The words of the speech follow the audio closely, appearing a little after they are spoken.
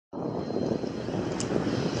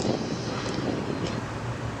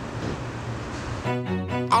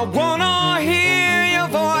I wanna hear your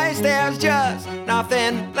voice, there's just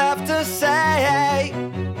nothing left to say.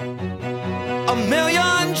 A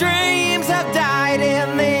million dreams have died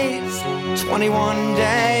in these 21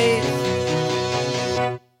 days.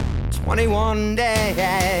 21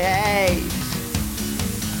 days.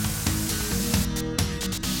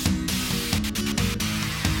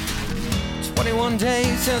 21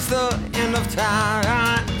 days since the end of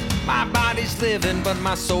time. My body's living, but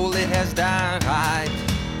my soul, it has died.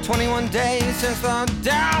 21 days since the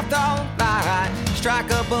death of light.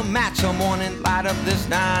 Strike up a match some morning, light up this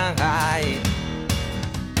night.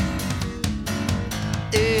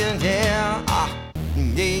 Yeah.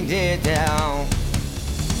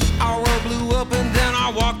 Our world blew up and then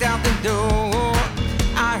I walked out the door.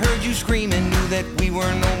 I heard you screaming, knew that we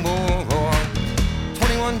were no more.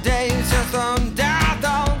 21 days since the death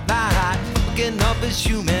of light. Looking up is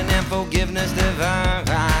human and forgiveness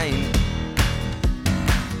divine.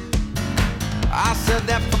 I said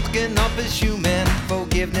that fucking up is human,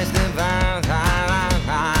 forgiveness divine.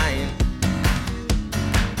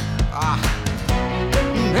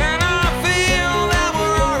 And I feel that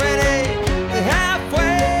we're already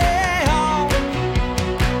halfway home,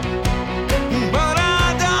 but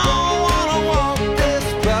I don't wanna walk this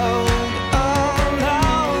road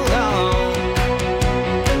alone.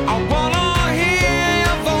 I wanna hear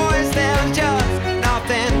your voice, there's just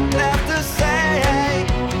nothing left to say.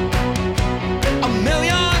 A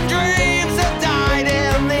million dreams have died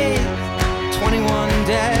in these 21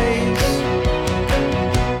 days.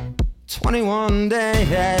 21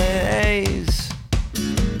 days.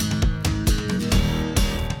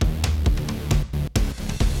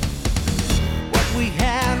 What we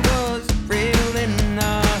had was real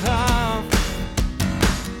enough.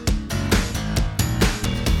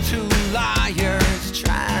 Two liars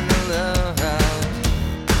trying to love.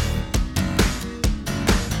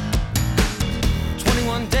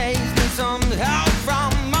 21 days need some help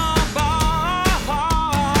from above.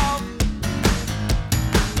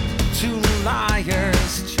 Two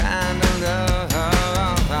liars trying to love.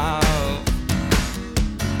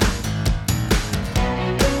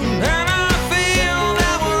 And I feel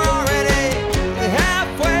that we're already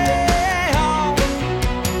halfway home,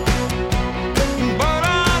 but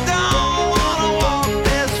I don't wanna walk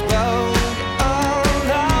this road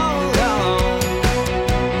alone.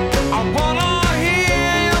 I wanna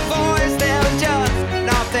hear your voice, there's just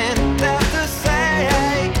nothing left to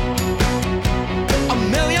say. A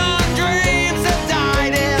million dreams have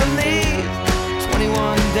died in these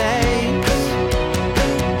 21 days.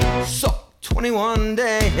 So, 21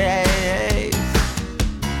 days.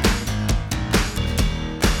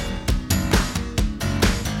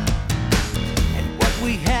 And what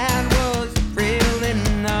we had was real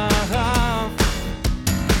enough.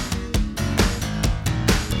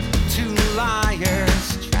 Two liars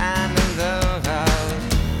trying to love.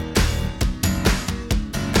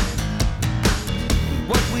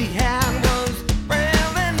 What we had